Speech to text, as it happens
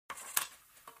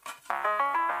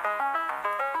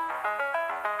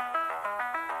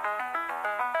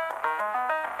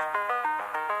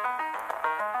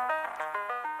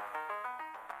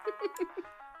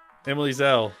Emily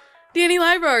Zell. Danny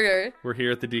Lieberger. We're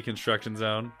here at the Deconstruction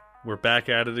Zone. We're back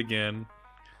at it again.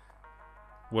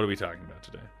 What are we talking about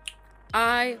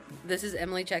today? This is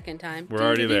Emily check-in time. We're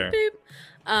already there.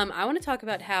 I want to talk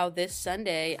about how this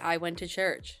Sunday I went to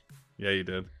church. Yeah, you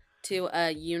did. To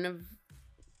a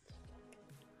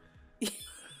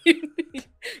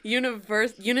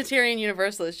Unitarian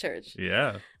Universalist church.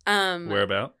 Yeah. Where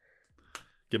about?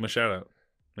 Give them a shout out.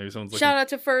 Maybe someone's looking. Shout out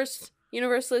to First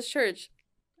Universalist Church.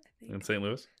 In St.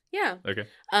 Louis? Yeah. Okay.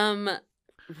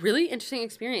 Really interesting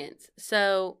experience.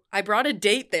 So I brought a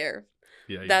date there.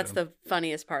 Yeah. That's the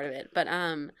funniest part of it. But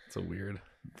it's a weird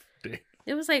date.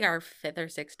 It was like our 5th or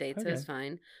 6th date, so okay. it was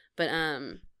fine. But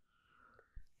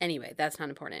anyway, that's not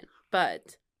important.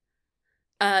 But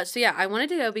so yeah, I wanted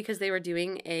to go because they were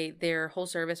doing their whole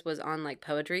service was on like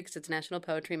poetry because it's National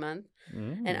Poetry Month,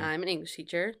 and I'm an English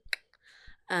teacher.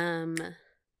 And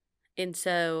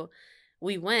so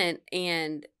we went,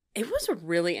 and it was a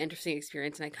really interesting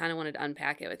experience, and I kind of wanted to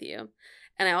unpack it with you.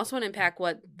 And I also want to unpack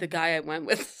what the guy I went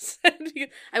with said.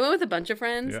 I went with a bunch of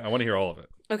friends. Yeah, I want to hear all of it.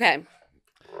 Okay.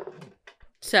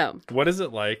 So. What is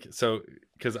it like? So,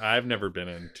 because I've never been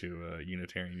into a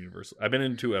Unitarian Universal. I've been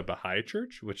into a Baha'i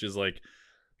church, which is like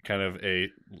kind of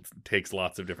takes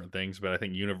lots of different things, but I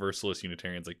think Universalist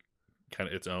Unitarian's like kind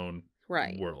of its own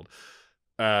world.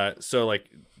 So like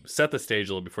set the stage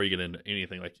a little before you get into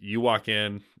anything. Like you walk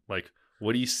in, like,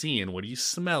 what are you seeing? What are you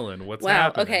smelling? What's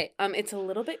happening? Okay. It's a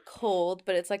little bit cold,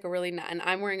 but it's like a really nice, and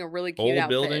I'm wearing a really cute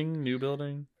outfit. Old building, new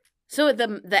building. So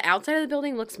the outside of the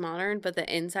building looks modern, but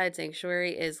the inside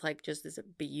sanctuary is like just this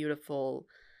beautiful,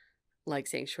 like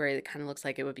sanctuary that kind of looks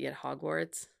like it would be at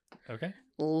Hogwarts. Okay.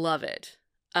 Love it.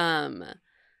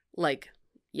 Like,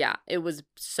 yeah, it was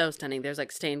so stunning. There's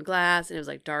like stained glass, and it was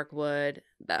like dark wood.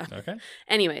 Okay.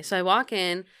 Anyway, so I walk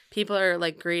in, people are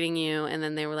like greeting you, and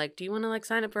then they were like, "Do you want to like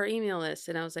sign up for our email list?"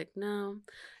 And I was like, "No."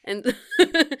 And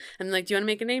I'm like, "Do you want to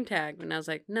make a name tag?" And I was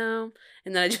like, "No."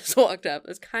 And then I just walked up.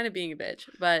 I was kind of being a bitch,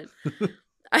 but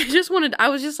I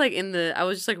was just like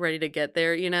ready to get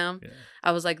there, you know? Yeah.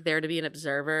 I was like there to be an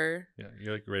observer. Yeah,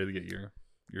 you're like ready to get your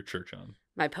church on.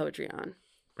 My poetry on.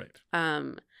 Right.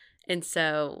 And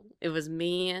so it was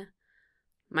me,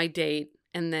 my date,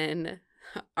 and then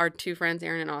our 2 friends,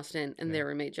 Aaron and Austin, and their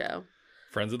roommate, Joe.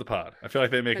 Friends of the pod. I feel like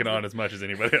they make it on as much as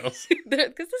anybody else.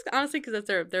 Honestly, because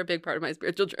they're a big part of my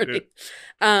spiritual journey.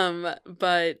 Yeah.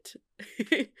 But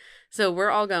so we're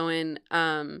all going,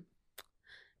 and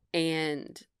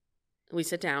we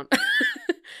sit down,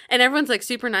 and everyone's like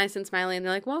super nice and smiley, and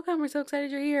they're like, "Welcome, we're so excited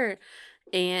you're here."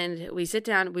 And we sit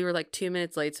down. We were like 2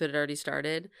 minutes late, so it had already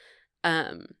started.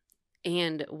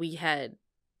 And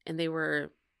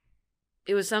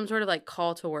it was some sort of like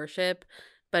call to worship,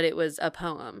 but it was a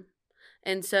poem.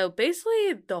 And so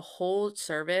basically the whole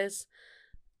service,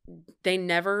 they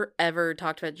never ever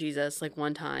talked about Jesus like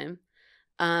one time.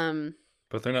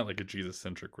 But they're not like a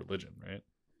Jesus-centric religion, right?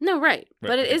 No, right.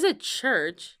 But it is a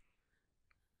church.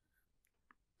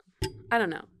 I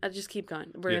don't know. I'll just keep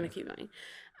going. We're going to keep going.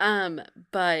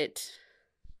 But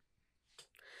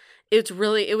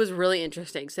it was really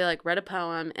interesting. So they like read a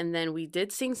poem, and then we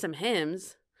did sing some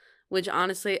hymns, which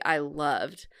honestly I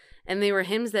loved. And they were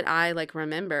hymns that I like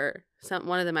remember.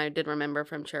 One of them I did remember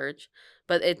from church,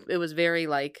 but it was very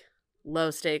like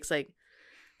low stakes. Like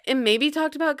it maybe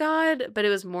talked about God, but it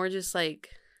was more just like,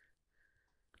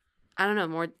 I don't know,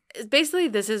 more basically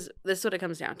this is what it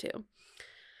comes down to.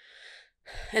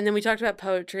 And then we talked about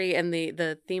poetry, and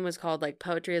the theme was called like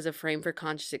poetry as a frame for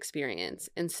conscious experience.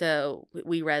 And so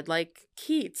we read like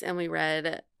Keats, and we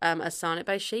read a sonnet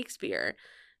by Shakespeare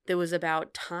that was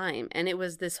about time. And it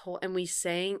was this whole, and we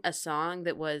sang a song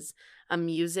that was a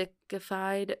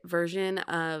musicified version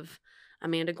of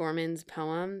Amanda Gorman's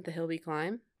poem, The Hill We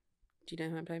Climb. Do you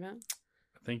know who I'm talking about?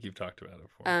 I think you've talked about it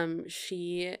before.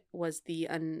 She was the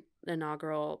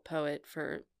inaugural poet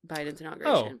for Biden's Oh,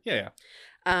 inauguration. yeah.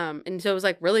 And so it was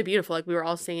like really beautiful. Like we were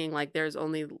all singing like there's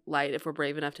only light if we're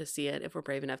brave enough to see it, if we're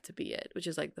brave enough to be it, which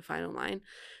is like the final line.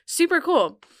 Super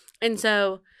cool. And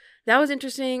so that was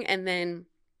interesting. And then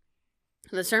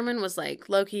the sermon was like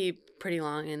low-key pretty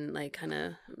long and like kind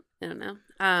of, I don't know.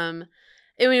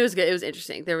 It was good. It was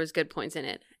interesting. There was good points in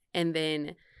it. And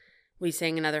then we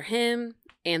sang another hymn,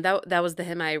 and that was the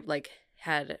hymn I like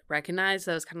had recognized.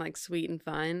 So it was kind of like sweet and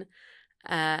fun.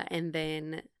 And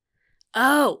then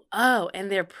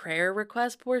and their prayer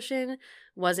request portion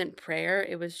wasn't prayer.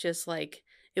 It was just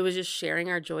sharing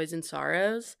our joys and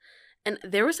sorrows. And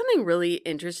there was something really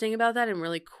interesting about that and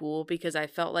really cool because I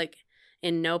felt like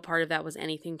in no part of that was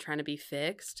anything trying to be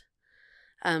fixed.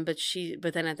 But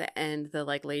then at the end, the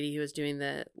like lady who was doing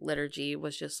the liturgy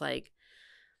was just like,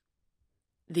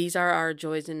 these are our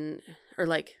joys or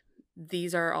like,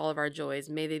 these are all of our joys.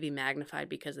 May they be magnified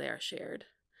because they are shared.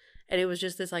 And it was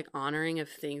just this like honoring of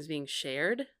things being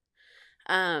shared, which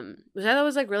I thought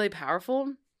was like really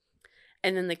powerful.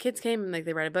 And then the kids came and like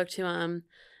they read a book to them.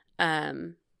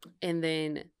 And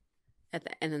then and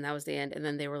then that was the end. And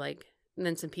then they were like, and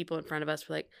then some people in front of us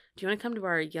were like, do you want to come to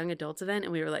our young adults event?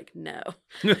 And we were like, no.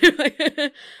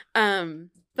 But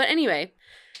anyway,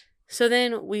 so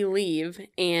then we leave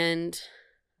and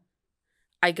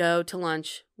I go to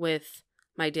lunch with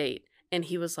my date. And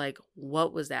he was like,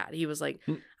 what was that? He was like,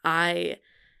 I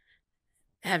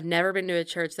have never been to a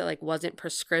church that like wasn't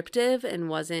prescriptive and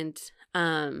wasn't,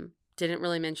 didn't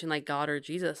really mention like God or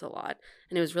Jesus a lot.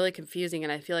 And it was really confusing.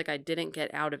 And I feel like I didn't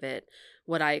get out of it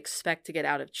what I expect to get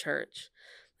out of church.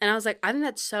 And I was like, I think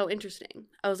that's so interesting.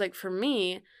 I was like, for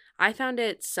me, I found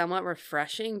it somewhat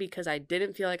refreshing because I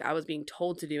didn't feel like I was being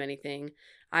told to do anything.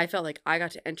 I felt like I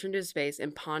got to enter into space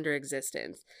and ponder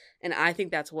existence. And I think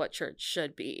that's what church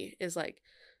should be, is like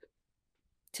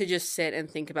to just sit and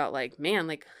think about like, man,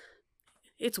 like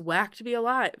it's whack to be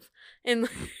alive. And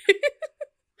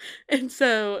and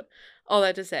so all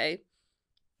that to say,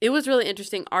 it was really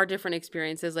interesting, our different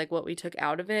experiences, like what we took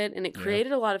out of it. And it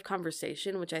created a lot of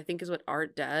conversation, which I think is what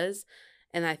art does.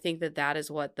 And I think that that is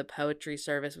what the poetry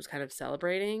service was kind of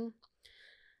celebrating.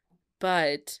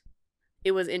 But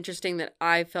it was interesting that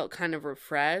I felt kind of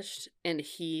refreshed and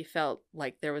he felt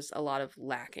like there was a lot of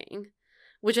lacking,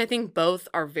 which I think both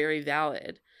are very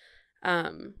valid.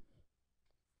 But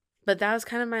that was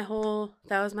kind of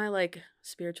that was my like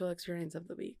spiritual experience of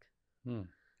the week.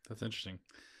 That's interesting.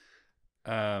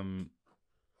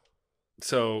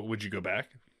 So would you go back?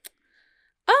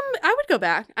 I would go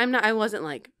back. I wasn't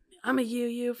like, I'm a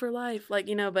UU for life. Like,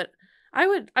 you know, but I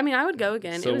would go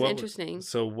again. It was interesting.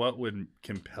 So what would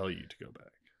compel you to go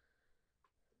back?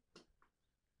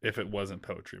 If it wasn't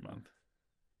Poetry Month?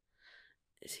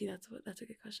 See, that's a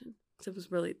good question. So it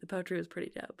was really, the poetry was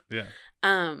pretty dope. Yeah.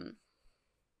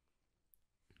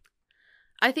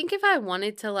 I think if I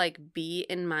wanted to like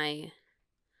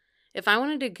if I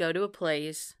wanted to go to a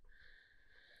place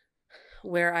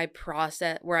where I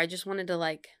just wanted to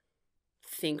like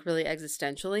think really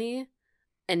existentially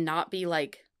and not be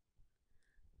like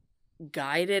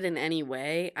guided in any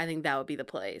way, I think that would be the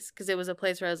place. Because it was a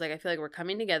place where I was like, I feel like we're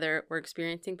coming together, we're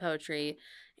experiencing poetry,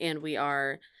 and we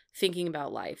are thinking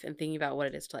about life and thinking about what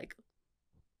it is to like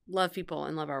love people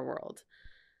and love our world.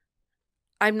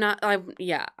 I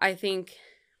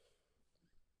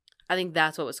think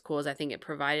that's what was cool, is I think it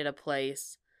provided a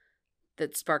place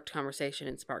that sparked conversation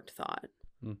and sparked thought.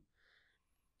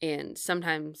 And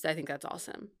sometimes I think that's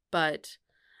awesome. But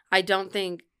I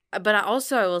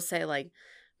will say, like,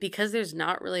 because there's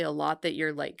not really a lot that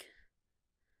you're like,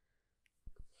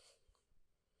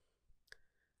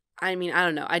 I mean, I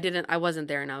don't know. I wasn't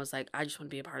there and I was like, I just want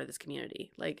to be a part of this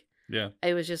community. Like, yeah,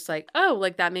 it was just like, oh,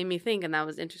 like that made me think, and that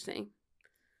was interesting.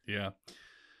 Yeah.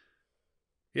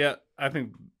 Yeah, I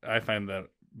find that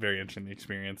very interesting, the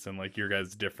experience, and like your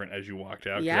guys different as you walked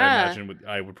out. Yeah. I imagine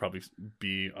I would probably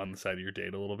be on the side of your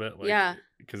date a little bit. Like, yeah.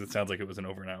 Because it sounds like it was an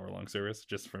over an hour long service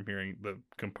just from hearing the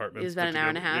compartments. It was about an hour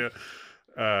and a half.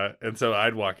 Yeah. And so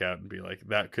I'd walk out and be like,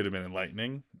 that could have been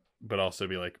enlightening, but also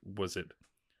be like, was it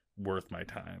worth my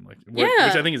time? Like, which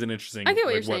I think is an interesting, I get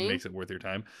what like, you're what saying. makes it worth your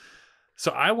time.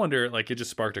 So I wonder, like, it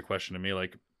just sparked a question to me,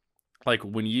 like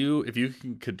when if you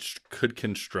could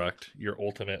construct your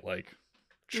ultimate like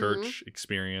church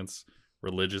experience,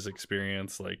 religious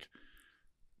experience, like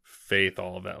faith,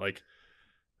 all of that, like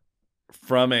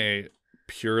from a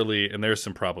purely, and there's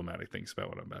some problematic things about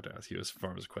what I'm about to ask you as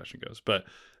far as the question goes, but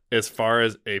as far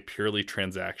as a purely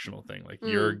transactional thing, like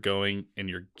you're going and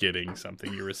you're getting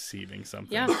something, you're receiving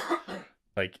something,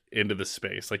 like into the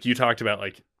space, like you talked about,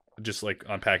 like just like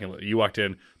unpacking, you walked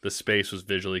in, the space was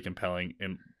visually compelling,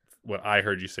 and what I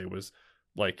heard you say was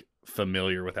like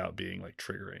familiar without being like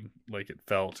triggering. Like it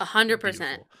felt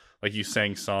 100%. Like you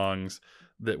sang songs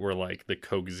that were like the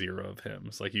Coke Zero of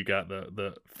hymns. Like you got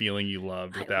the feeling you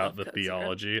loved without the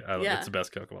theology. It's the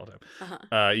best Coke of all time.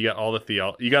 You got all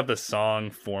you got the song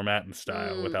format and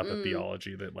style without the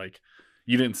theology, that like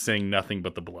you didn't sing nothing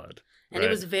but the blood. And it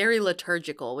was very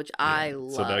liturgical, which I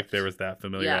loved. So like there was that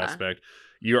familiar aspect.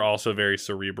 You're also very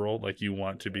cerebral. Like you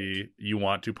want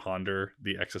to ponder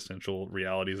the existential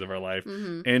realities of our life,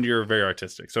 and you're very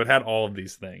artistic. So it had all of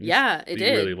these things. Yeah, it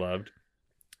did. You really loved.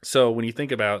 So when you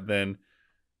think about then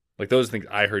Like those are things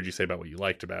I heard you say about what you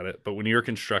liked about it. But when you're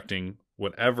constructing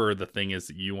whatever the thing is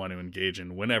that you want to engage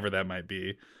in, whenever that might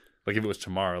be, like if it was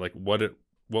tomorrow, like what are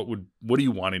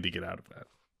you wanting to get out of that?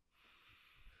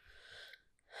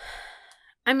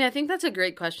 I mean, I think that's a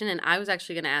great question. And I was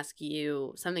actually going to ask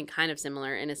you something kind of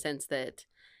similar in a sense that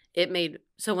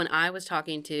so when I was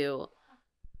talking to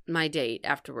my date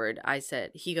afterward, I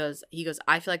said, he goes,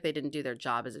 I feel like they didn't do their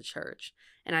job as a church.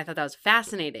 And I thought that was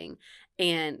fascinating.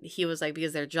 And he was like,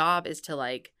 because their job is to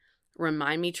like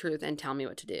remind me truth and tell me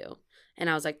what to do. And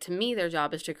I was like, to me, their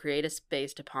job is to create a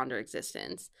space to ponder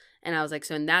existence. And I was like,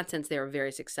 so in that sense, they were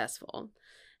very successful.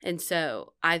 And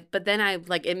so but then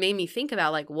it made me think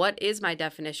about like, what is my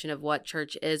definition of what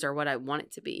church is or what I want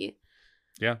it to be?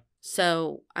 Yeah.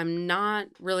 So I'm not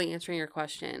really answering your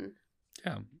question.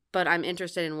 Yeah. But I'm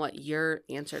interested in what your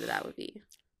answer to that would be.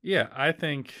 Yeah, I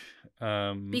think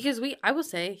because I will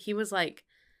say he was like,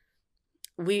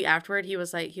 afterward he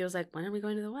was like, when are we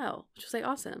going to the well? Which was like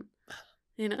awesome,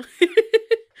 you know,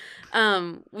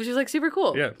 which was like super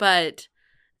cool. Yeah. But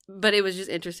it was just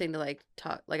interesting to like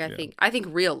talk. Like I think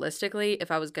realistically,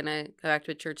 if I was gonna go back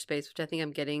to a church space, which I think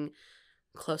I'm getting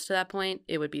close to that point,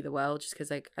 it would be the well, just because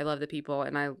like I love the people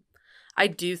and I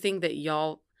do think that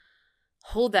y'all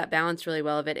hold that balance really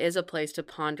well. If it is a place to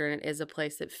ponder and it is a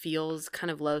place that feels kind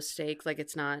of low stakes, like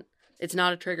it's not a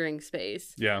triggering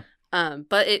space. Yeah.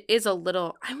 But it is a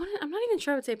little, I'm not even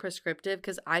sure I would say prescriptive,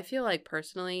 because I feel like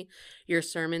personally your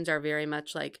sermons are very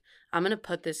much like, I'm going to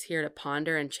put this here to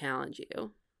ponder and challenge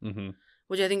you,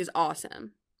 which I think is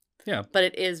awesome. Yeah. But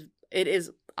it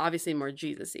is obviously more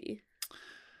Jesus-y.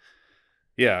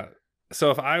 Yeah.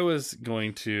 So if I was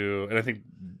going to, and I think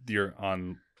you're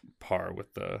on par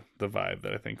with the vibe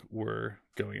that I think we're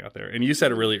going out there. And you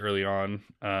said it really early on.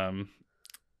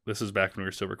 This is back when we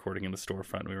were still recording in the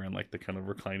storefront. We were in like the kind of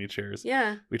reclining chairs.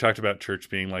 Yeah. We talked about church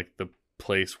being like the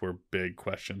place where big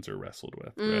questions are wrestled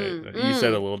with, right? You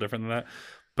said a little different than that.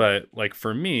 But like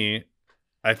for me,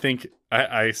 I think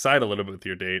I side a little bit with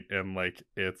your date, and like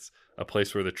it's a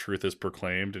place where the truth is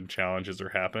proclaimed and challenges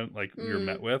are you're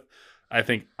met with. I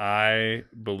think I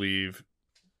believe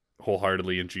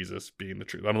wholeheartedly in Jesus being the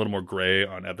truth. I'm a little more gray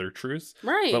on other truths,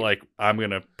 right? But like I'm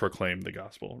gonna proclaim the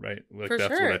gospel, right? Like For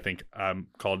that's sure. what I think I'm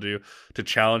called to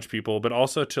challenge people, but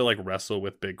also to like wrestle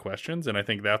with big questions. And I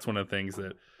think that's one of the things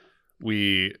that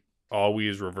we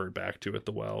always revert back to at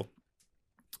the well.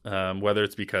 Whether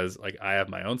it's because like I have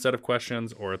my own set of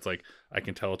questions, or it's like I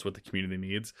can tell it's what the community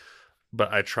needs.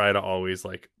 But I try to always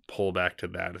like pull back to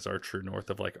that as our true north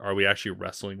of like, are we actually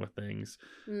wrestling with things?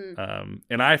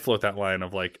 And I float that line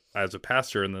of like, as a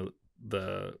pastor and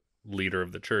the leader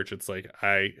of the church, it's like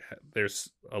there's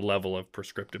a level of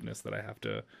prescriptiveness that I have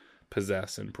to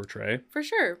possess and portray. For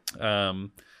sure.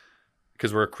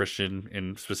 Because we're a Christian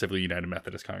and specifically United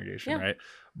Methodist congregation, right?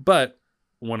 But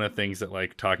one of the things that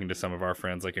like talking to some of our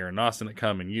friends like Aaron and Austin that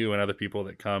come, and you and other people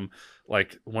that come,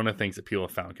 like one of the things that people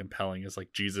have found compelling is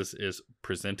like Jesus is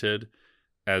presented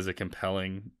as a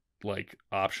compelling like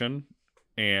option,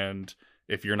 and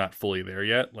if you're not fully there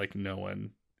yet, like no one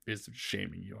is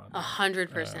shaming you on that.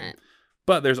 100%.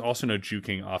 But there's also no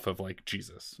juking off of like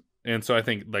Jesus, and so I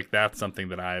think like that's something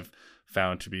that I've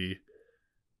found to be,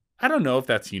 I don't know if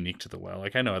that's unique to the well.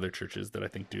 Like I know other churches that I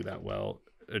think do that well,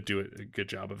 do a good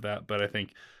job of that, but I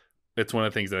think it's one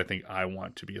of the things that I think I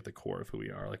want to be at the core of who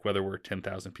we are. Like whether we're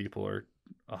 10,000 people or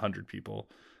 100 people,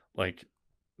 like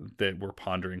that we're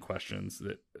pondering questions,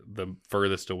 that the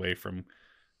furthest away from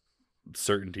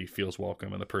certainty feels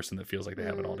welcome, and the person that feels like they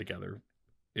have it all together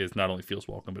is not only feels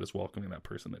welcome, but is welcoming that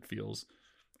person that feels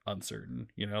uncertain.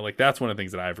 You know, like that's one of the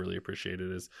things that I've really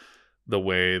appreciated is the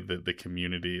way that the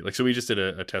community, like, so we just did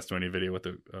a testimony video with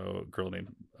a girl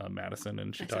named Madison,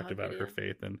 and she talked about her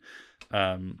faith. And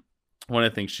one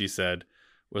of the things she said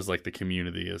was like the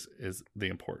community is the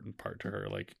important part to her.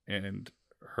 Like, and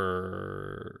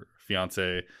her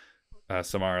fiance,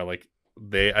 Samara, like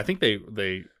I think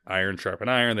they iron sharpen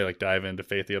iron. They like dive into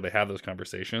faith. They have those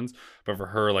conversations. But for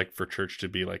her, like for church to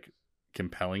be like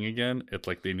compelling again, it's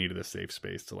like they needed a safe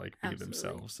space to like be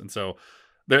themselves. And so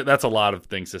that's a lot of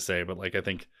things to say, but like I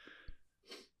think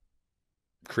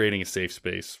creating a safe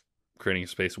space, creating a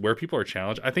space where people are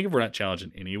challenged. I think if we're not challenged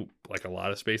in any, like a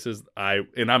lot of spaces, I'm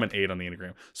an 8 on the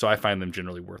Enneagram, so I find them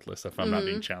generally worthless if I'm not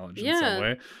being challenged in some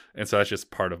way. And so that's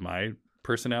just part of my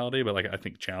personality. But like I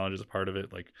think challenge is a part of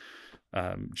it. Like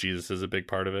Jesus is a big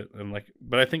part of it, and like,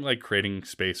 but I think like creating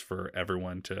space for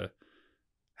everyone to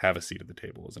have a seat at the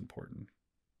table is important.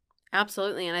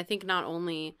 Absolutely. And I think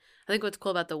I think what's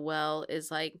cool about the well is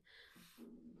like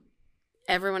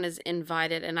everyone is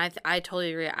invited. And I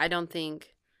totally agree. I don't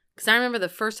think, because I remember the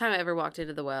first time I ever walked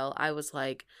into the well, I was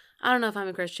like, I don't know if I'm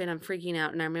a Christian. I'm freaking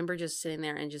out. And I remember just sitting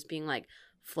there and just being like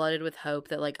flooded with hope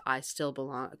that like I still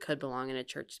could belong in a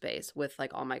church space with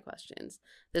like all my questions.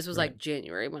 This was like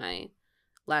January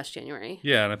last January.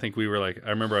 Yeah, and I think we were like, I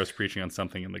remember I was preaching on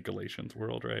something in the Galatians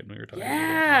world, right? And we were talking about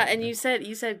Yeah, and you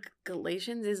said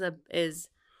Galatians is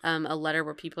a letter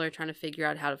where people are trying to figure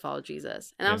out how to follow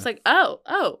Jesus. And I was like, oh.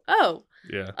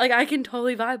 Yeah. Like I can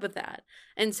totally vibe with that.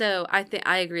 And so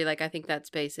I agree. Like I think that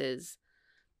space is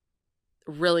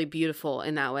really beautiful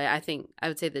in that way. I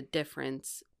would say the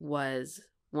difference was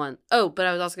but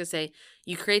I was also going to say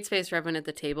you create space for everyone at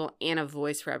the table and a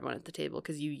voice for everyone at the table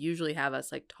because you usually have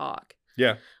us like talk.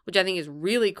 Yeah. Which I think is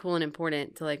really cool and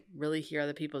important to like really hear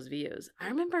other people's views. I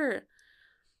remember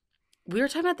we were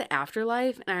talking about the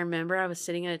afterlife, and I remember I was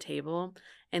sitting at a table,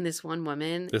 and this one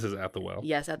woman... This is at the well.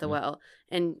 Yes, at the well.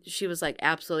 And she was like,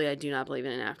 absolutely, I do not believe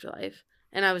in an afterlife.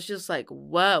 And I was just like,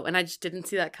 whoa. And I just didn't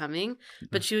see that coming.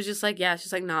 But she was just like, yeah, it's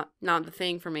just like not the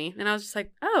thing for me. And I was just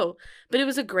like, oh. But it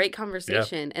was a great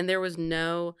conversation. Yeah. And there was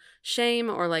no shame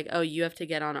or like, oh, you have to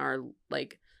get on our,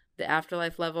 like, the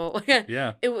afterlife level.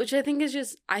 Yeah. Which I think is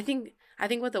just, I think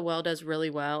what the well does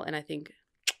really well, and I think...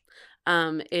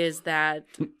 is that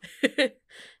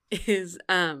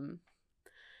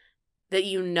that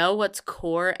you know what's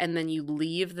core and then you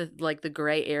leave the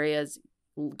gray areas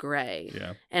gray.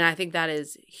 Yeah. And I think that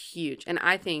is huge. And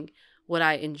I think what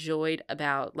I enjoyed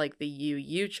about like the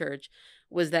UU church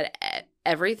was that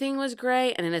everything was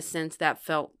gray, and in a sense that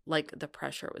felt like the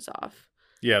pressure was off.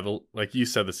 Yeah, like you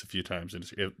said this a few times,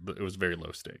 it was very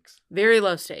low stakes. Very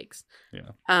low stakes.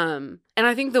 Yeah. And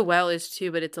I think the well is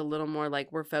too, but it's a little more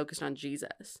like we're focused on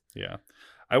Jesus. Yeah.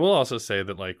 I will also say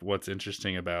that like what's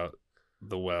interesting about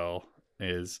the well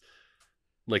is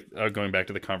like going back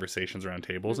to the conversations around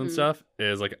tables and stuff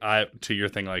is like to your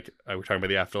thing, like we're talking about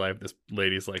the afterlife. This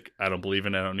lady's like, I don't believe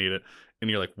in it, I don't need it. And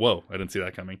you're like, whoa, I didn't see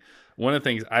that coming. One of the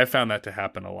things I found that to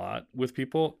happen a lot with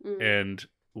people, and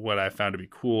what I found to be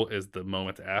cool is the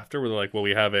moments after where they're like, well,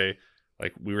 we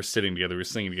were sitting together, we were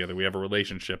singing together, we have a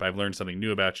relationship, I've learned something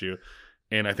new about you.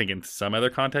 And I think in some other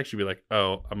context, you'd be like,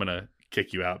 oh, I'm going to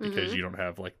kick you out because you don't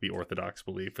have like the orthodox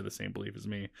belief or the same belief as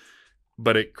me.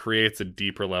 But it creates a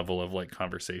deeper level of like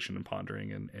conversation and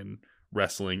pondering and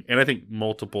wrestling. And I think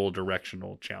multiple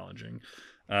directional challenging,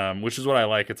 which is what I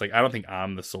like. It's like, I don't think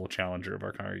I'm the sole challenger of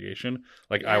our congregation.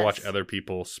 Like I watch other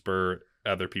people spur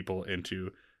other people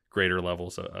into greater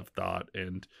levels of thought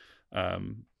and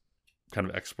kind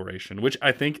of exploration, which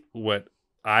I think what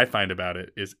I find about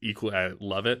it is equally, I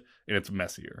love it, and it's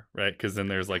messier, right? Because then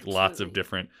there's like lots of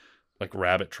different like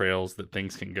rabbit trails that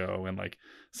things can go, and like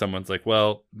someone's like,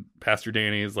 well, Pastor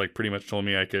Danny's like pretty much told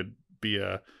me I could be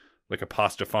a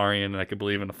Pastafarian and I could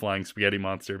believe in a flying spaghetti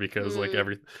monster because like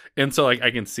and so like I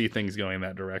can see things going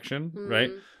that direction,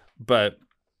 right? But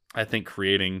I think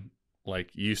creating,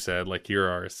 like you said, like here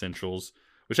are our essentials,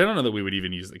 which I don't know that we would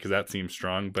even use it because that seems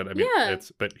strong, but I mean,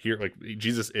 but here, like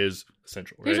Jesus is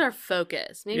essential, right? Here's our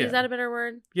focus. Maybe is that a better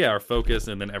word? Yeah, our focus,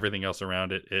 and then everything else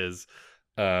around it is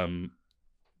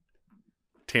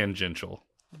tangential,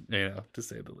 to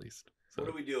say the least. So.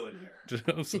 What are we doing here?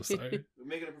 I'm so sorry. We're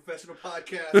making a professional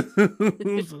podcast.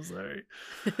 I'm so sorry.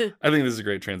 I think this is a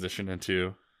great transition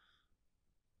into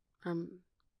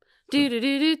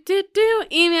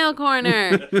email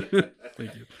corner.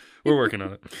 Thank you. We're working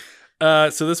on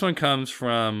it. So this one comes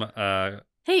from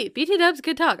hey, BT Dubs,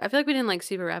 good talk. I feel like we didn't like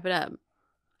super wrap it up.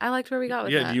 I liked where we got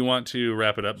with that. Yeah, do you want to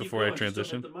wrap it up before I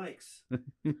transition? The mics.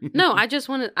 No, I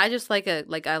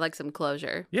like some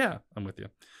closure. Yeah, I'm with you.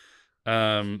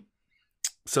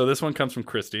 So this one comes from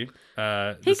Christy.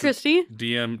 Hey, Christy.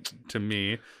 DM to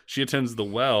me. She attends the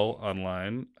Well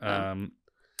online,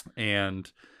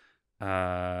 and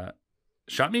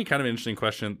shot me kind of an interesting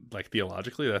question, like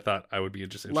theologically, that I thought I would be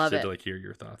just interested to like hear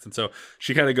your thoughts. And so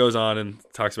she kind of goes on and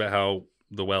talks about how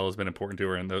the well has been important to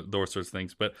her and those sorts of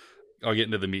things. But I'll get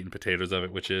into the meat and potatoes of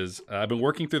it, which is I've been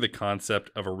working through the concept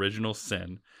of original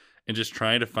sin and just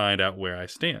trying to find out where I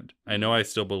stand. I know I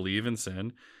still believe in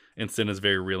sin, and sin is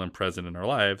very real and present in our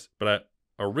lives, but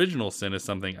original sin is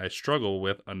something I struggle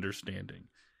with understanding.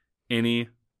 Any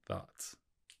thoughts?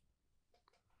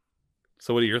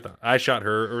 So what are your thoughts? I shot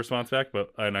her a response back,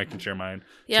 and I can share mine.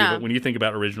 Yeah. Too, but when you think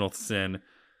about original sin,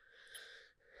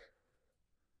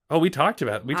 we talked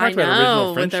about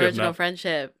original friendship. With original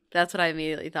friendship. That's what I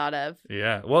immediately thought of.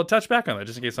 Yeah. Well, touch back on that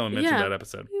just in case someone mentioned that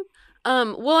episode.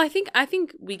 Well, I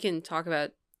think we can talk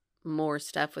about more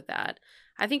stuff with that.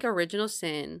 I think original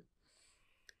sin,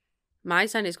 my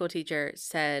Sunday school teacher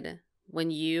said, when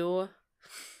you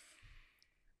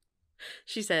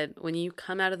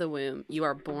come out of the womb, you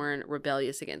are born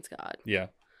rebellious against God. Yeah.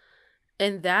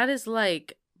 And that is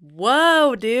like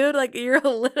whoa, dude, like you're a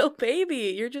little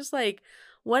baby. You're just like,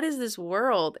 what is this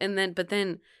world? But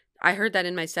then I heard that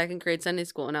in my second grade Sunday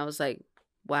school, and I was like,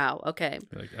 wow, okay.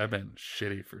 Like, I've been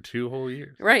shitty for 2 whole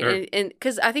years. Right. Or- And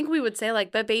because I think we would say,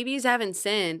 like, but babies haven't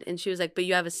sinned. And she was like, but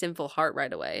you have a sinful heart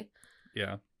right away.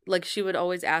 yeah. Like, she would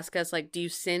always ask us, like, do you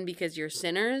sin because you're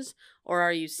sinners, or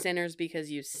are you sinners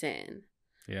because you sin?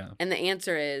 Yeah. And the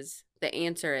answer is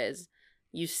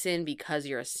you sin because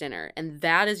you're a sinner. And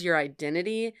that is your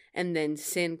identity. And then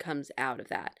sin comes out of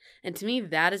that. And to me,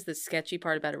 that is the sketchy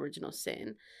part about original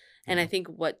sin. And I think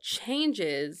what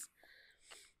changes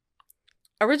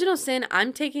original sin,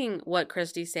 I'm taking what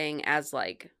Christy's saying as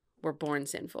like, we're born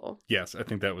sinful. Yes, I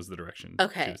think that was the direction.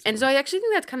 Okay. And so I actually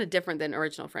think that's kind of different than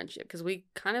original friendship, because we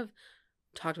kind of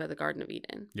talked about the Garden of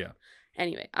Eden. Yeah.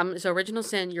 Anyway, so original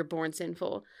sin, you're born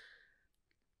sinful.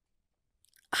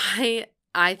 I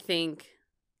think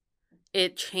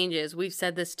it changes. We've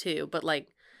said this too, but like,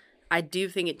 I do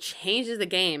think it changes the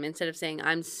game. Instead of saying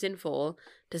I'm sinful,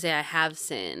 to say I have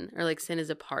sin, or like sin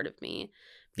is a part of me,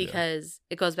 because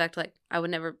it goes back to like, I would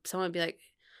never, someone would be like,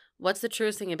 what's the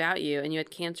truest thing about you? And you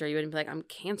had cancer. You wouldn't be like, I'm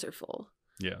cancerful.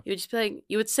 Yeah. You would just be like,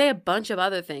 you would say a bunch of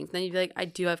other things. Then you'd be like, I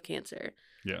do have cancer.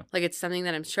 Yeah. Like, it's something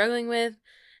that I'm struggling with,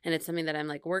 and it's something that I'm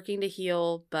like working to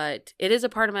heal, but it is a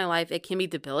part of my life. It can be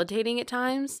debilitating at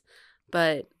times,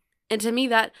 and to me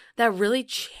that really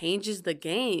changes the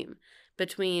game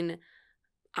between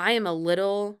I am a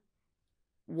little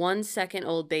 1 second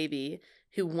old baby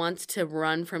who wants to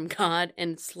run from God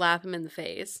and slap him in the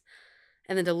face,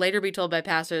 and then to later be told by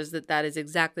pastors that that is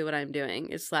exactly what I'm doing,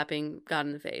 is slapping God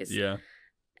in the face. Yeah.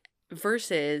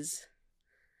 Versus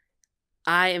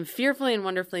I am fearfully and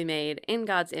wonderfully made in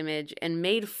God's image and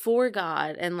made for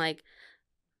God, and like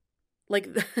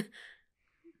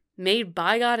made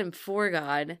by God and for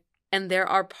God. And there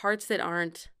are parts that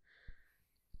aren't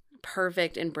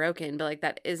perfect and broken, but like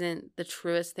that isn't the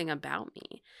truest thing about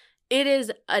me. It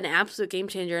is an absolute game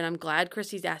changer. And I'm glad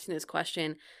Christy's asking this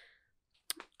question.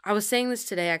 I was saying this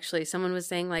today, actually. Someone was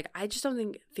saying, like, I just don't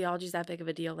think theology is that big of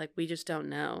a deal. Like, we just don't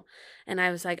know. And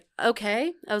I was like,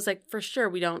 okay. I was like, for sure,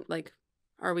 we don't, like,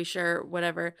 are we sure?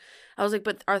 Whatever. I was like,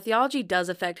 but our theology does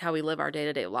affect how we live our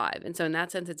day-to-day life. And so in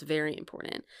that sense, it's very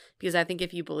important. Because I think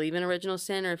if you believe in original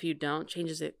sin, or if you don't,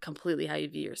 changes it completely how you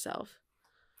view yourself.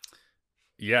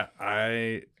 Yeah,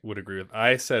 I would agree with.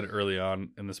 I said early on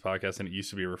in this podcast, and it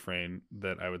used to be a refrain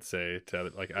that I would say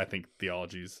to, like, I think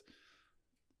theology's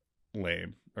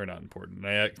lame or not important. And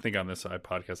I think on this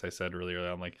podcast I said really early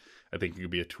on, like, I think it could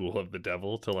be a tool of the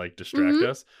devil to like distract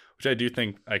us, which I do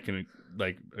think I can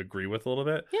like agree with a little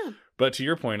bit. Yeah. But to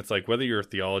your point, it's like whether your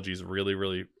theology is really,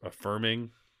 really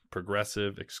affirming,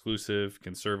 progressive, exclusive,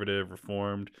 conservative,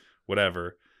 reformed,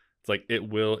 whatever, it's like it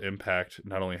will impact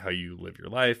not only how you live your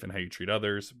life and how you treat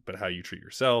others, but how you treat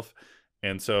yourself.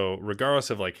 And so regardless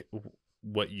of like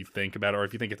what you think about it, or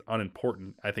if you think it's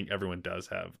unimportant, I think everyone does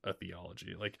have a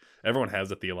theology. Like everyone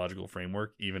has a theological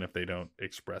framework, even if they don't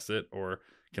express it or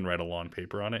can write a long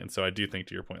paper on it. And so I do think,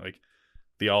 to your point, like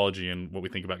theology and what we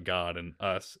think about God and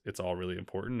us, it's all really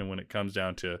important. And when it comes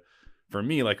down to, for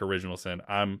me, like original sin,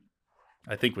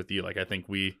 I think with you, like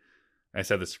I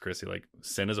said this to Chrissy, like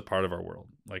sin is a part of our world.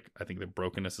 Like I think that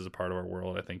brokenness is a part of our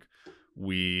world. I think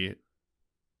we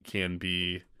can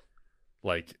be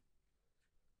like,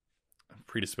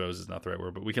 predisposed is not the right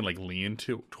word, but we can like lean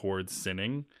towards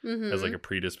sinning as like a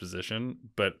predisposition.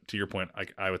 But to your point,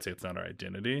 like I would say it's not our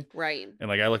identity. Right. And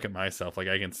like I look at myself, like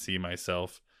I can see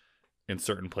myself in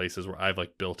certain places where I've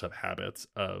like built up habits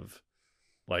of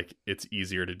like it's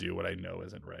easier to do what I know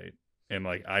isn't right. And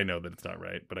like I know that it's not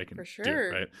right, but I can For do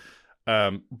sure. it,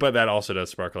 right? But that also does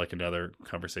spark like another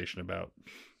conversation about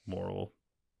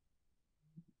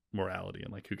morality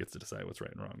and like who gets to decide what's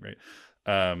right and wrong, right?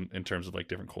 In terms of like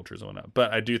different cultures and whatnot.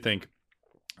 But I do think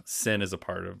sin is a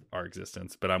part of our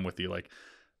existence. But I'm with you, like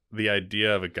the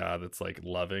idea of a God that's like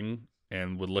loving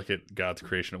and would look at God's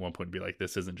creation at one point and be like,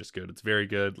 this isn't just good, it's very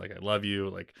good. Like I love you,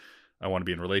 like I want to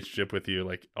be in relationship with you.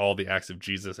 Like all the acts of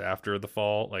Jesus after the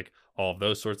fall, like all of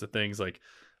those sorts of things, like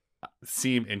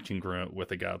seem incongruent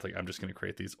with a God like, I'm just going to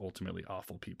create these ultimately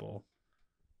awful people.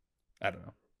 I don't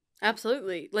know.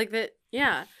 Absolutely. Like that.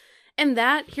 Yeah. And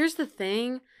here's the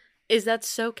thing, is that's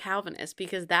so Calvinist,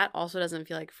 because that also doesn't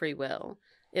feel like free will.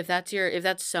 If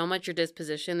that's so much your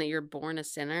disposition that you're born a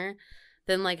sinner,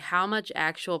 then like how much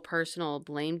actual personal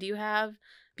blame do you have?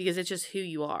 Because it's just who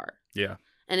you are. Yeah.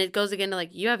 And it goes again to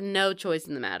like, you have no choice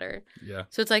in the matter. Yeah.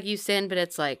 So it's like you sin, but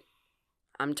it's like,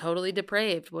 I'm totally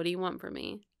depraved. What do you want from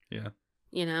me? Yeah.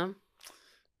 You know?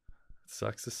 It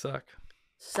sucks to suck.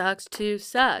 Sucks to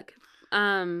suck.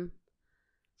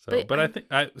 So, but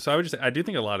I would just say, I do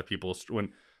think a lot of people,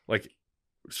 when like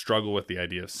struggle with the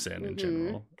idea of sin in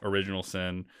general, original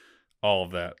sin, all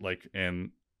of that. Like,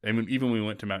 and even when we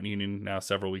went to Mount Union now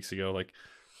several weeks ago, like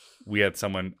we had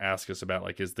someone ask us about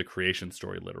like, is the creation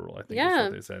story literal? I think is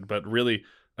what they said. But really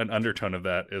an undertone of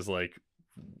that is like,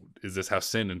 is this how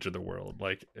sin entered the world?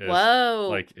 Like,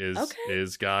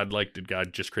 is God, like, did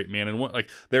God just create man and what? Like,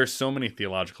 there's so many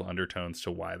theological undertones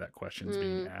to why that question is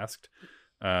being asked.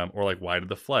 Or like, why did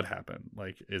the flood happen?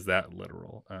 Like, is that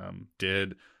literal?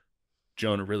 Did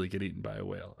Jonah really get eaten by a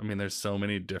whale? I mean, there's so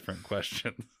many different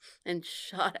questions. And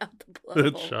shot out the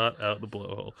blowhole. Shot out the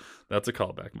blowhole. That's a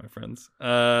callback, my friends.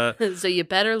 So you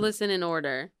better listen in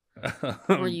order,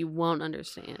 or you won't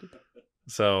understand.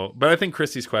 So, but I think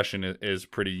Christy's question is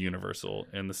pretty universal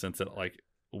in the sense that like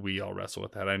we all wrestle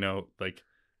with that. I know, like,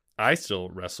 I still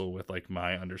wrestle with like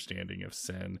my understanding of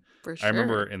sin. For sure. I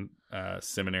remember in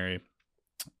seminary,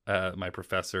 my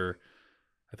professor,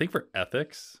 I think for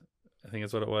ethics, I think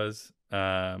is what it was.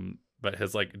 But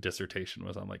his like dissertation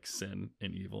was on like sin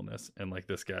and evilness, and like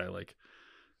this guy, like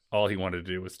all he wanted to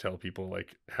do was tell people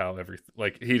like how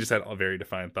like he just had very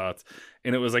defined thoughts,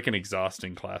 and it was like an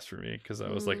exhausting class for me because I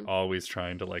was like always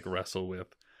trying to like wrestle with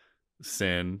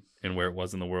sin and where it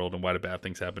was in the world and why do bad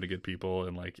things happen to good people,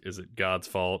 and like, is it God's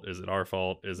fault? Is it our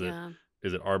fault? Is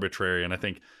it arbitrary? And I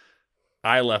think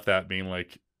I left that being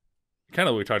like, kind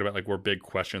of what we talked about, like where big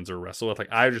questions are wrestled with.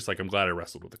 Like I'm glad I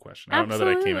wrestled with the question. I don't know that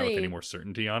I came out with any more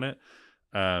certainty on it.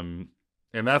 And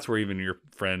that's where even your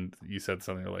friend, you said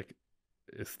something like,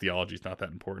 theology's not that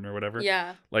important or whatever.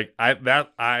 Yeah. Like I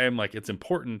am like, it's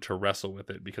important to wrestle with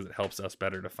it because it helps us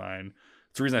better define.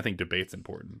 It's the reason I think debate's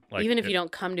important. Like even if you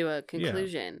don't come to a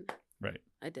conclusion. Yeah. Right.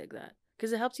 I dig that.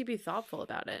 Because it helps you be thoughtful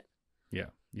about it. Yeah.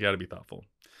 You got to be thoughtful.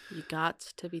 You got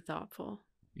to be thoughtful.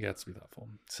 You got to be thoughtful.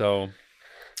 So.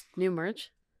 New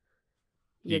merch.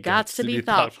 You got to be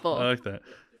thoughtful. I like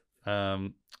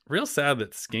that. Real sad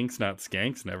that Skinks Not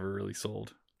Skanks never really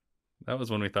sold. That was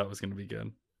one we thought was going to be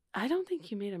good. I don't think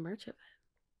you made a merch of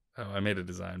it. Oh, I made a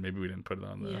design. Maybe we didn't put it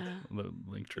on the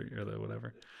link tree or the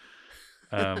whatever.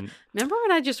 Remember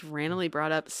when I just randomly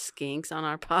brought up skinks on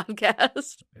our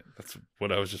podcast? Yeah, that's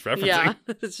what I was just referencing. Yeah,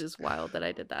 it's just wild that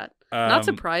I did that. Not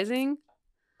surprising.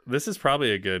 This is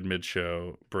probably a good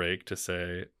mid-show break to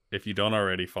say, if you don't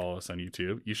already follow us on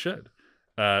YouTube, you should.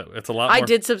 It's a lot more... I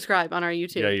did subscribe on our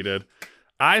YouTube. Yeah, you did.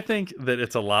 I think that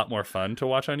it's a lot more fun to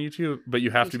watch on YouTube, but you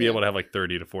have to be able to have like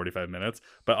 30 to 45 minutes.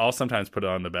 But I'll sometimes put it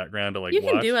on the background to like watch. You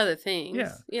can do other things.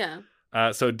 Yeah.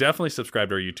 So definitely subscribe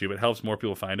to our YouTube. It helps more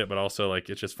people find it, but also like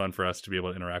it's just fun for us to be able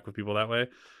to interact with people that way.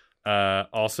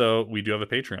 Also, we do have a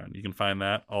Patreon. You can find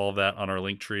that, all of that on our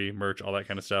link tree, merch, all that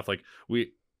kind of stuff. Like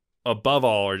we, above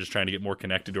all, are just trying to get more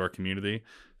connected to our community.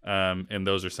 And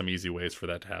those are some easy ways for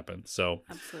that to happen. So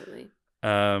absolutely.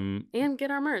 And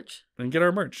get our merch.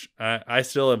 I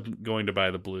still am going to buy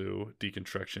the blue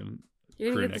deconstruction.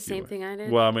 You're gonna get the same thing I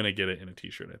did? Well, I'm gonna get it in a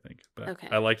t-shirt, I think. But okay.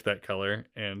 I liked that color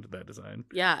and that design.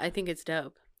 Yeah, I think it's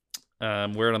dope.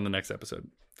 Wear it on the next episode.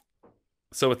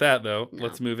 So with that though,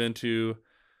 let's move into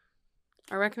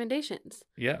our recommendations.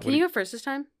 Yeah. Can you go first this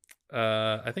time?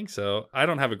 I think so. I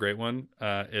don't have a great one.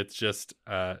 It's just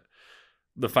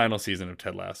the final season of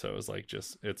Ted Lasso is like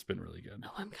it's been really good.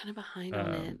 Oh, I'm kind of behind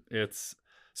on it.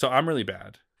 I'm really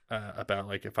bad about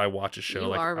like if I watch a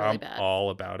show, I'm all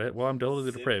about it. Well, I'm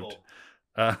totally depraved.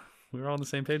 We were all on the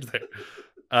same page there.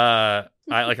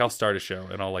 I'll start a show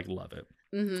and I'll like love it.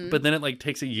 Mm-hmm. But then it like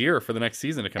takes a year for the next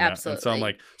season to come out. And so I'm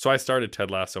like, I started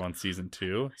Ted Lasso on season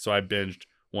 2. So I binged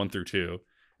 1 through 2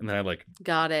 and then I like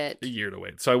got it a year to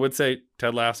wait. So I would say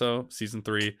Ted Lasso season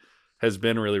 3 has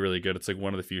been really, really good. It's like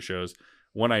one of the few shows.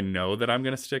 One I know that I'm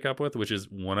going to stick up with, which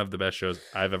is one of the best shows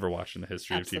I've ever watched in the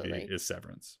history of TV, is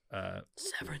Severance.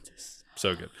 Severance is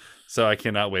so good. So I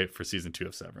cannot wait for season 2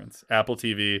 of Severance. Apple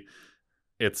TV,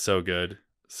 it's so good.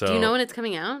 So do you know when it's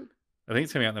coming out? I think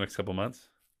it's coming out in the next couple months.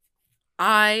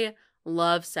 I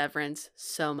love Severance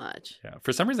so much. Yeah.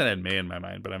 For some reason I had May in my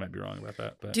mind, but I might be wrong about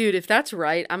that. But dude, if that's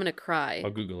right, I'm going to cry.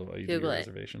 I'll Google it while you do your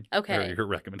reservation. Okay. Or your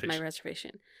recommendation.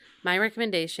 My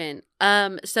recommendation.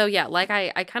 So yeah, like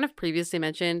I kind of previously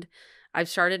mentioned, I've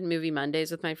started Movie Mondays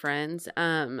with my friends,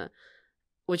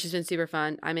 which has been super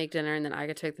fun. I make dinner and then I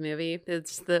get to pick the movie.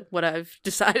 It's what I've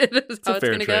decided is how it's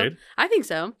going to go. I think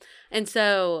so. And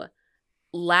so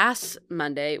last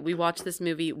Monday, we watched this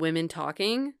movie, Women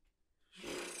Talking.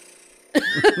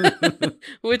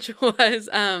 Which was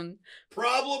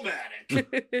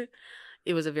problematic.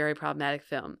 It was a very problematic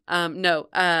film.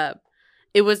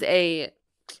 It was a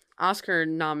Oscar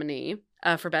nominee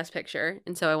for Best Picture,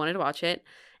 and so I wanted to watch it.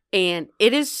 And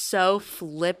it is so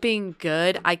flipping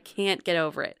good. I can't get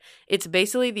over it. It's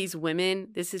basically these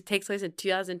women. Takes place in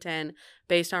 2010,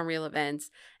 based on real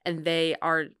events, and they're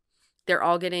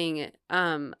all getting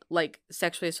like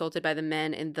sexually assaulted by the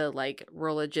men in the like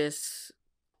religious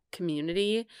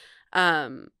community.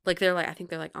 Like they're like, I think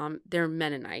they're like they're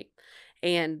Mennonite.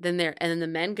 And then the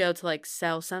men go to like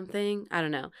sell something. I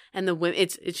don't know. And the women,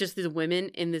 it's just these women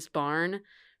in this barn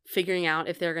figuring out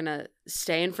if they're gonna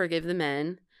stay and forgive the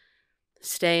men,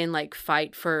 stay and like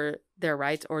fight for their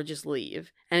rights, or just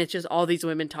leave. And it's just all these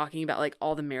women talking about like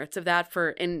all the merits of that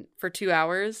for 2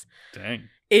 hours. Dang.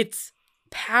 It's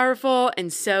powerful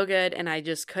and so good, and I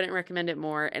just couldn't recommend it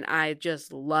more, and I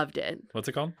just loved it. What's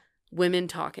it called? Women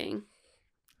Talking.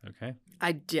 Okay.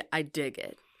 I dig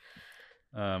it.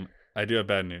 I do have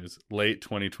bad news. Late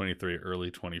 2023,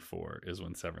 early 24 is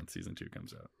when Severance season 2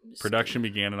 comes out. Production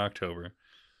began in October,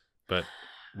 but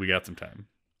we got some time.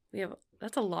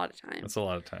 That's a lot of time. That's a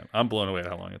lot of time. I'm blown away at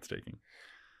how long it's taking.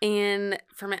 And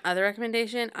for my other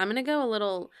recommendation, I'm kind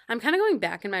of going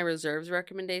back in my reserves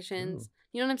recommendations. Ooh.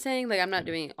 You know what I'm saying? Like, I'm not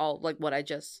doing all like what I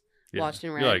just watched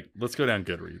and read. You're like, let's go down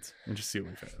Goodreads and just see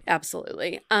what we found.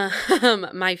 Absolutely.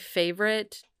 My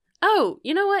favorite. Oh,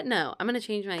 you know what? No, I'm going to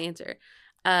change my answer.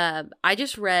 I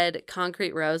just read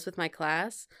Concrete Rose with my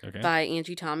class by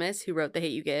Angie Thomas, who wrote The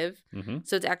Hate U Give. Mm-hmm.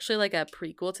 So it's actually like a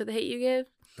prequel to The Hate U Give.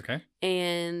 Okay.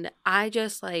 And I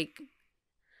just like,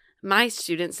 my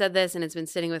student said this, and it's been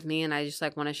sitting with me, and I just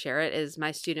like want to share it. Is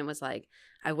my student was like,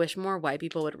 I wish more white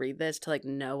people would read this to like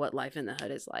know what life in the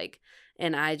hood is like.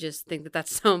 And I just think that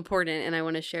that's so important, and I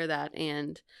want to share that.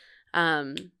 And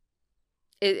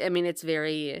it's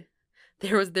very.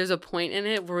 There's a point in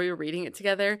it where we were reading it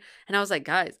together, and I was like,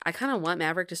 guys, I kind of want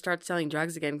Maverick to start selling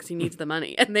drugs again because he needs the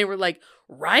money. And they were like,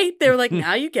 right? They were like,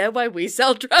 now you get why we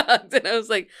sell drugs. And I was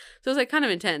like, so it was like kind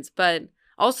of intense, but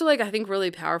also like I think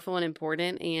really powerful and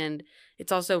important. And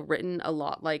it's also written a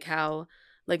lot like how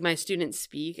like my students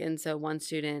speak. And so one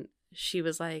student, she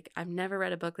was like, I've never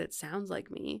read a book that sounds like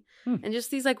me. And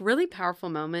just these like really powerful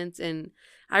moments. And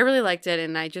I really liked it.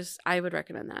 And I would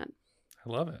recommend that. I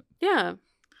love it. Yeah.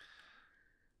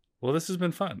 Well, this has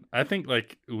been fun. I think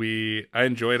like I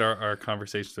enjoyed our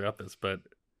conversation throughout this, but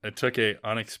it took a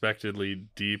unexpectedly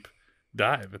deep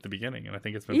dive at the beginning, and I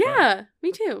think it's been fun. Yeah,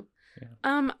 me too.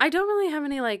 Yeah. I don't really have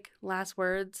any like last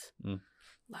words.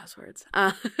 Last words.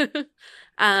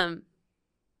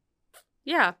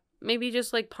 Yeah, maybe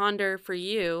just like ponder for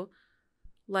you,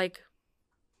 like,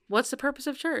 what's the purpose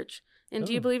of church? And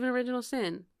do you believe in original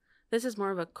sin? This is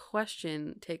more of a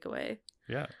question takeaway.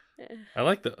 Yeah. I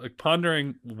like the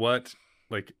pondering what,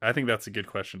 like, I think that's a good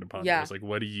question to ponder. Yeah. It's like,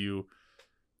 what are you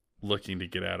looking to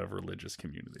get out of religious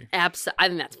community? Absolutely. I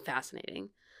think that's fascinating.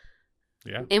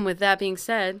 Yeah. And with that being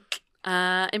said,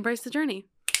 embrace the journey.